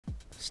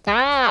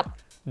Stop!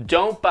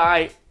 Don't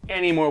buy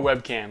any more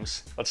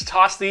webcams. Let's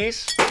toss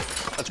these,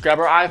 let's grab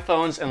our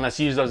iPhones, and let's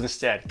use those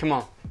instead. Come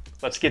on,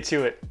 let's get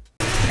to it.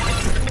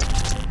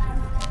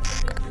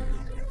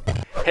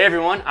 Hey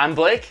everyone, I'm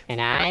Blake. And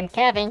I'm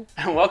Kevin.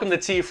 And welcome to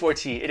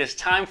T4T. It is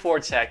time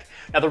for tech.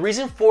 Now the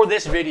reason for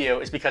this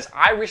video is because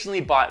I recently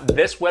bought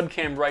this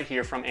webcam right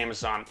here from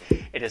Amazon.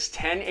 It is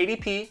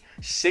 1080p,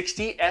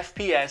 60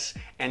 FPS,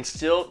 and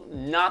still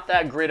not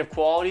that great of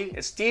quality.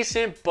 It's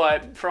decent,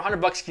 but for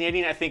 100 bucks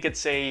Canadian, I think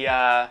it's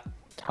a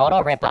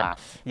total ripoff.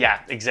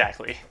 Yeah,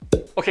 exactly.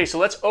 Okay, so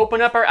let's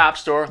open up our app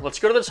store. Let's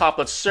go to the top.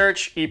 Let's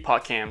search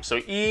EpocCam. So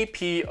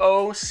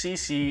EpocCam.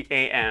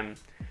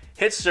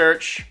 Hit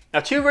search.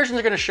 Now two versions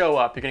are going to show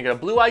up. You're going to get a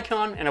blue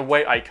icon and a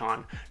white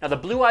icon. Now the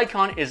blue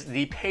icon is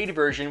the paid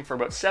version for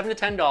about $7 to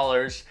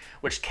 $10,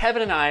 which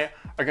Kevin and I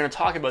are going to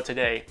talk about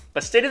today.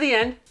 But stay to the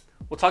end.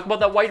 We'll talk about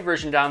that white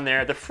version down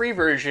there, the free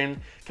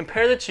version,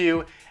 compare the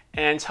two,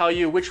 and tell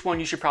you which one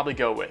you should probably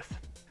go with.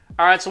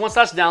 All right, so once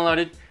that's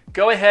downloaded,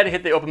 go ahead and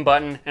hit the open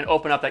button and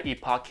open up that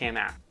EpocCam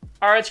app.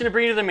 All right, it's going to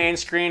bring you to the main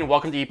screen.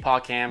 Welcome to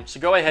EpocCam. So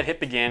go ahead,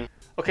 hit begin.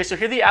 Okay, so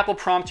here the app will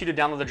prompt you to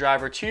download the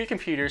driver to your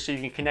computer so you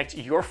can connect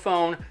your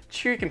phone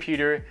to your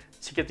computer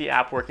to get the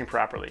app working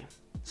properly.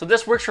 So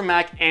this works for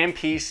Mac and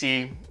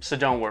PC, so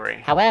don't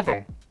worry.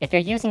 However, if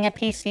you're using a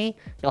PC,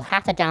 you'll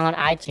have to download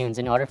iTunes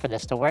in order for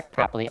this to work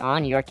properly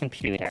on your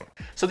computer.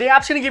 So the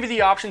app's going to give you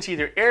the option to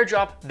either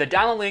airdrop the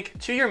download link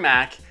to your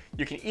Mac,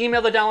 you can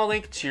email the download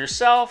link to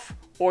yourself,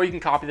 or you can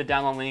copy the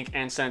download link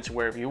and send it to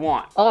wherever you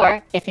want.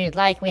 Or, if you'd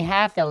like, we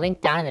have the link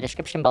down in the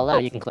description below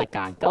you can click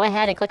on. Go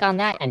ahead and click on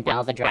that and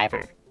download the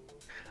driver.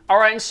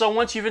 Alright, and so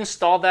once you've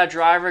installed that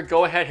driver,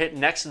 go ahead and hit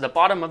next at the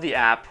bottom of the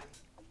app.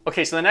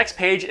 Okay, so the next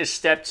page is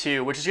step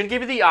 2, which is going to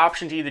give you the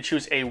option to either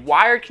choose a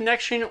wired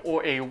connection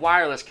or a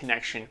wireless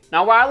connection.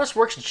 Now, wireless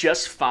works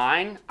just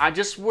fine. I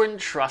just wouldn't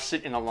trust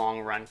it in the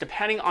long run.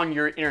 Depending on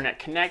your internet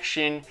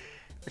connection,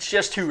 it's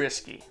just too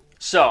risky.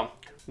 So,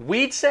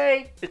 we'd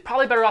say it's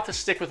probably better off to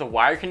stick with a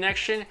wired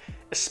connection,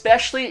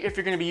 especially if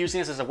you're going to be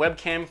using this as a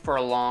webcam for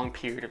a long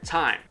period of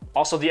time.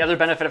 Also, the other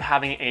benefit of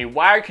having a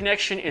wired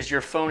connection is your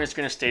phone is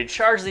going to stay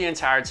charged the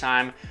entire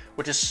time,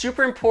 which is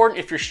super important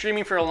if you're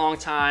streaming for a long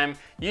time,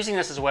 using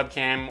this as a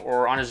webcam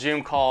or on a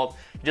Zoom call,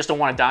 you just don't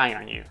want it dying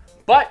on you.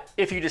 But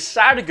if you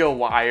decide to go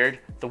wired,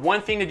 the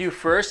one thing to do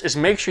first is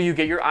make sure you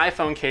get your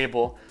iPhone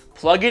cable,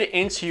 plug it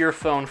into your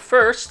phone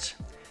first,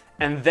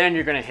 and then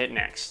you're going to hit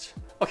next.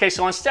 Okay,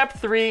 so on step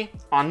 3,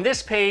 on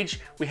this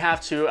page, we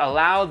have to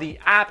allow the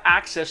app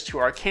access to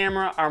our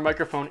camera, our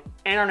microphone,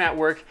 and our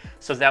network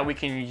so that we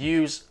can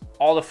use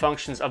all the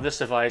functions of this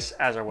device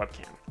as our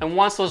webcam. And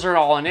once those are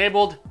all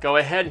enabled, go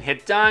ahead and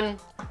hit done.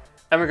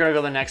 Then we're gonna go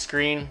to the next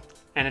screen,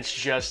 and it's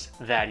just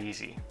that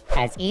easy.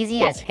 As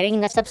easy as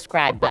hitting the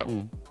subscribe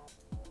button.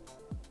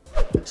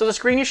 So the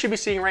screen you should be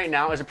seeing right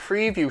now is a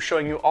preview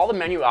showing you all the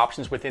menu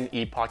options within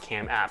the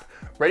EpocCam app,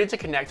 ready to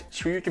connect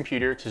to your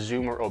computer to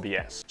Zoom or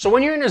OBS. So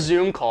when you're in a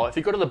Zoom call, if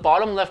you go to the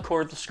bottom left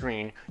corner of the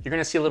screen, you're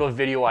gonna see a little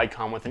video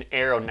icon with an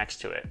arrow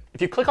next to it.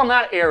 If you click on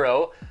that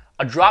arrow,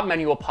 a drop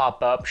menu will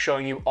pop up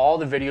showing you all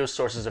the video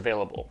sources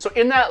available. So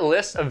in that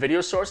list of video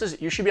sources,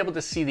 you should be able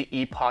to see the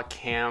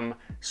EpocCam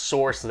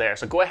source there.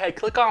 So go ahead,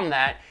 click on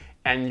that,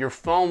 and your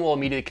phone will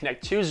immediately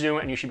connect to Zoom,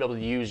 and you should be able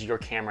to use your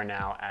camera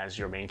now as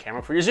your main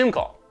camera for your Zoom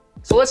call.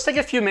 So let's take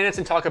a few minutes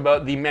and talk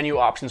about the menu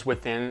options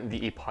within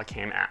the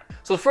EpocCam app.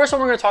 So the first one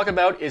we're going to talk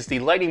about is the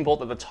lightning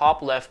bolt at the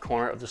top left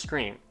corner of the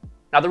screen.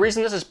 Now the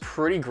reason this is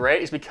pretty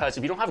great is because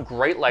if you don't have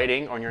great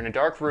lighting or you're in a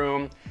dark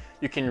room,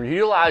 you can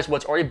utilize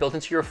what's already built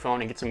into your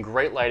phone and get some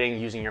great lighting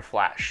using your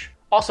flash.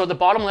 Also, at the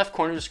bottom left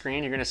corner of the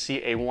screen, you're going to see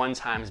a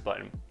 1x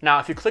button. Now,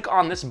 if you click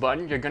on this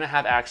button, you're going to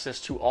have access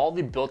to all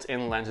the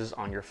built-in lenses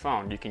on your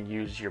phone. You can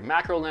use your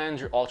macro lens,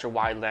 your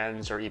ultra-wide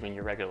lens, or even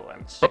your regular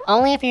lens. But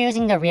only if you're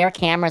using the rear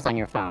cameras on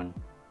your phone.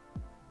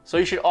 So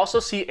you should also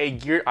see a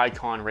geared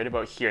icon right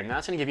about here, and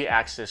that's going to give you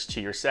access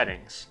to your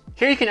settings.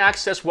 Here you can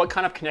access what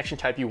kind of connection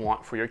type you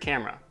want for your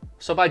camera.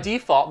 So by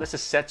default, this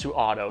is set to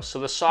auto, so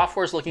the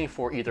software is looking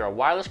for either a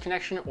wireless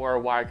connection or a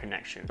wired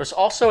connection. There's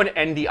also an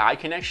NDI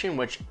connection,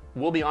 which,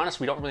 we'll be honest,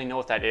 we don't really know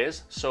what that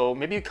is, so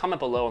maybe you comment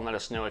below and let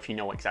us know if you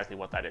know exactly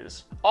what that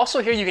is.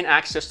 Also here you can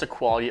access the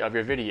quality of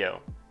your video.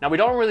 Now we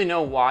don't really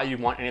know why you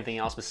want anything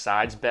else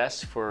besides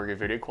best for your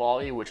video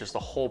quality, which is the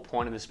whole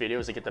point of this video,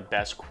 is to get the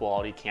best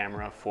quality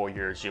camera for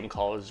your Zoom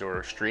calls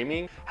or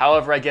streaming.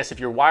 However, I guess if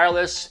you're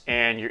wireless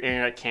and your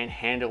internet can't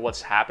handle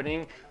what's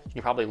happening, you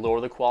can probably lower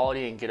the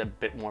quality and get a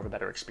bit more of a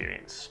better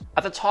experience.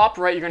 At the top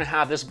right, you're gonna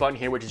have this button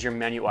here, which is your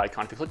menu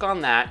icon. If you click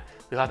on that,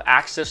 you'll have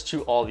access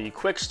to all the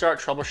quick start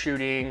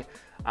troubleshooting,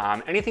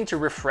 anything to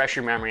refresh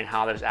your memory and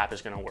how this app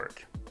is gonna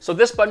work. So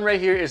this button right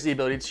here is the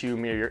ability to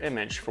mirror your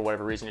image. For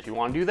whatever reason, if you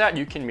want to do that,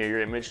 you can mirror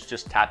your image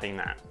just tapping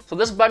that. So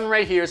this button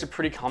right here is a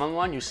pretty common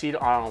one. You see it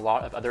on a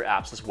lot of other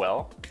apps as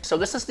well. So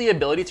this is the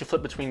ability to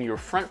flip between your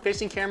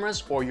front-facing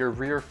cameras or your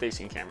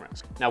rear-facing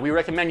cameras. Now we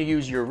recommend you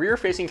use your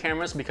rear-facing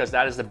cameras because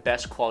that is the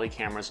best quality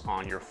cameras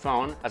on your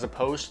phone, as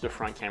opposed to the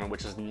front camera,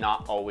 which is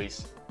not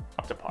always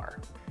up to par.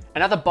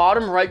 And at the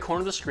bottom right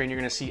corner of the screen, you're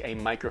gonna see a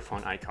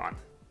microphone icon.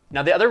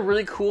 Now, the other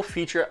really cool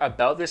feature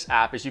about this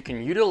app is you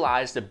can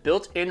utilize the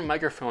built-in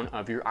microphone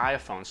of your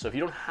iPhone. So if you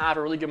don't have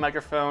a really good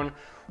microphone,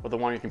 or the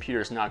one on your computer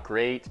is not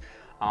great,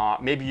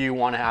 maybe you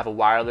want to have a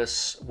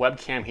wireless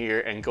webcam here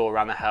and go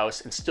around the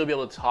house and still be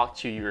able to talk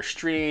to your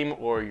stream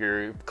or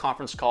your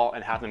conference call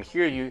and have them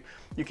hear you,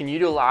 you can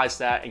utilize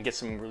that and get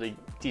some really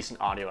decent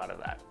audio out of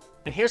that.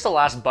 And here's the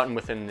last button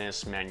within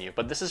this menu,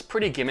 but this is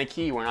pretty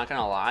gimmicky, we're not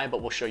gonna lie,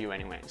 but we'll show you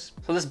anyways.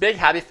 So this big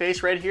happy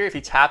face right here, if you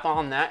tap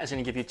on that, is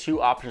gonna give you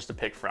two options to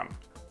pick from.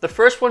 The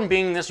first one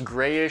being this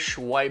grayish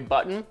white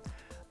button,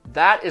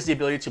 that is the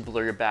ability to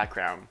blur your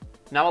background.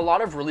 Now, a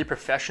lot of really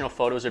professional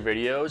photos or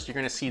videos, you're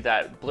gonna see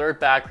that blurred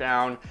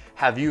background,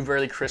 have you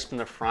very crisp in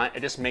the front, it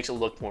just makes it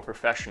look more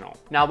professional.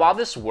 Now, while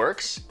this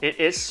works, it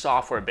is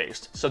software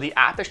based. So the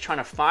app is trying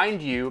to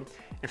find you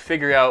and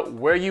figure out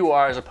where you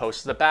are as opposed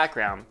to the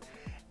background.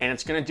 And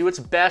it's gonna do its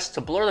best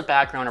to blur the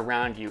background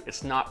around you.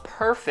 It's not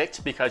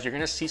perfect because you're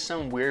gonna see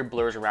some weird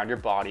blurs around your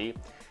body.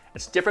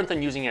 It's different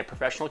than using a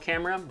professional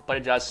camera, but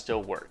it does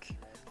still work.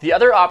 The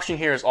other option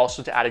here is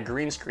also to add a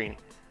green screen.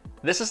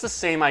 This is the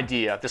same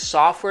idea. The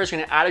software is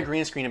gonna add a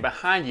green screen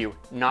behind you,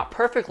 not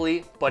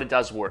perfectly, but it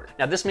does work.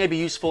 Now, this may be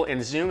useful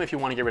in Zoom if you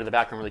wanna get rid of the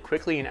background really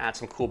quickly and add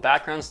some cool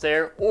backgrounds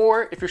there,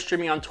 or if you're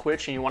streaming on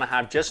Twitch and you wanna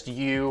have just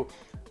you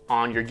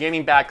on your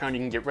gaming background,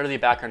 you can get rid of the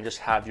background and just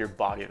have your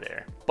body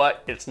there.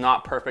 But it's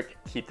not perfect,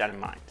 keep that in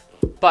mind.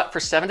 But for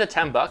 $7 to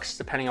 $10,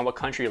 depending on what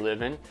country you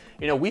live in,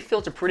 we feel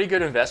it's a pretty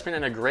good investment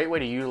and a great way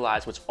to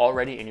utilize what's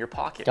already in your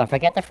pocket. Don't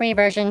forget the free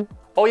version.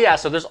 Oh yeah,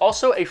 so there's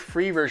also a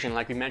free version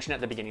like we mentioned at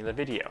the beginning of the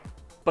video.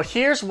 But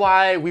here's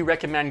why we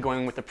recommend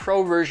going with the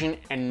pro version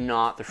and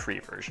not the free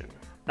version.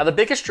 Now, the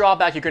biggest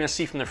drawback you're gonna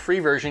see from the free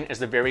version is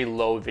the very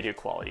low video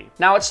quality.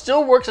 Now, it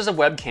still works as a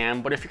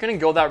webcam, but if you're gonna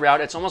go that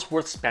route, it's almost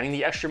worth spending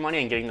the extra money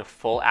and getting the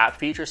full app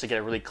features to get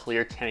a really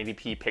clear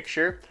 1080p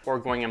picture, or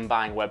going and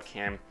buying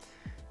webcam.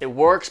 It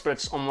works, but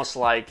it's almost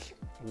like,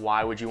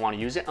 why would you wanna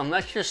use it?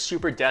 Unless you're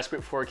super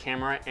desperate for a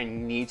camera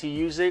and need to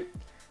use it,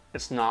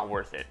 it's not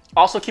worth it.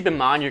 Also, keep in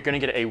mind, you're gonna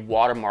get a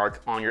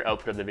watermark on your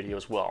output of the video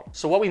as well.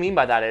 So what we mean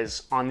by that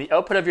is, on the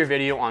output of your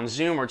video on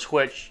Zoom or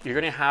Twitch, you're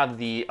gonna have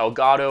the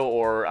Elgato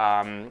or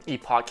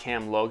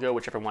EpocCam logo,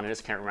 whichever one it is,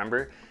 can't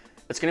remember.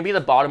 It's gonna be at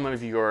the bottom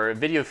of your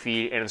video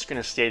feed and it's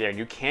gonna stay there.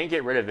 You can't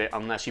get rid of it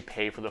unless you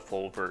pay for the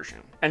full version.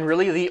 And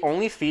really, the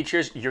only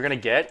features you're gonna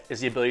get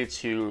is the ability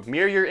to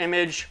mirror your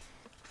image,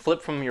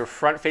 flip from your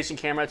front-facing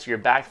camera to your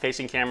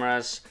back-facing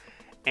cameras,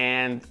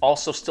 and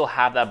also still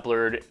have that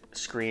blurred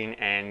screen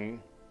and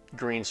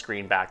green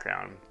screen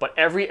background. But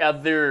every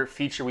other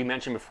feature we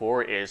mentioned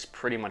before is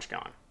pretty much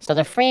gone. So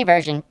the free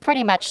version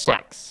pretty much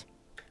sucks.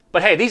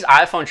 But hey, these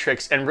iPhone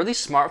tricks and really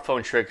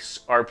smartphone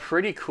tricks are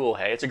pretty cool,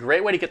 hey? It's a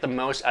great way to get the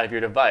most out of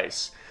your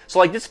device. So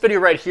like this video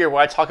right here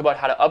where I talk about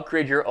how to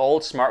upgrade your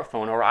old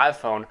smartphone or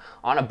iPhone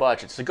on a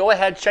budget. So go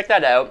ahead, check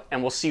that out,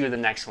 and we'll see you in the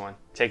next one.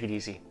 Take it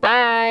easy.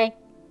 Bye!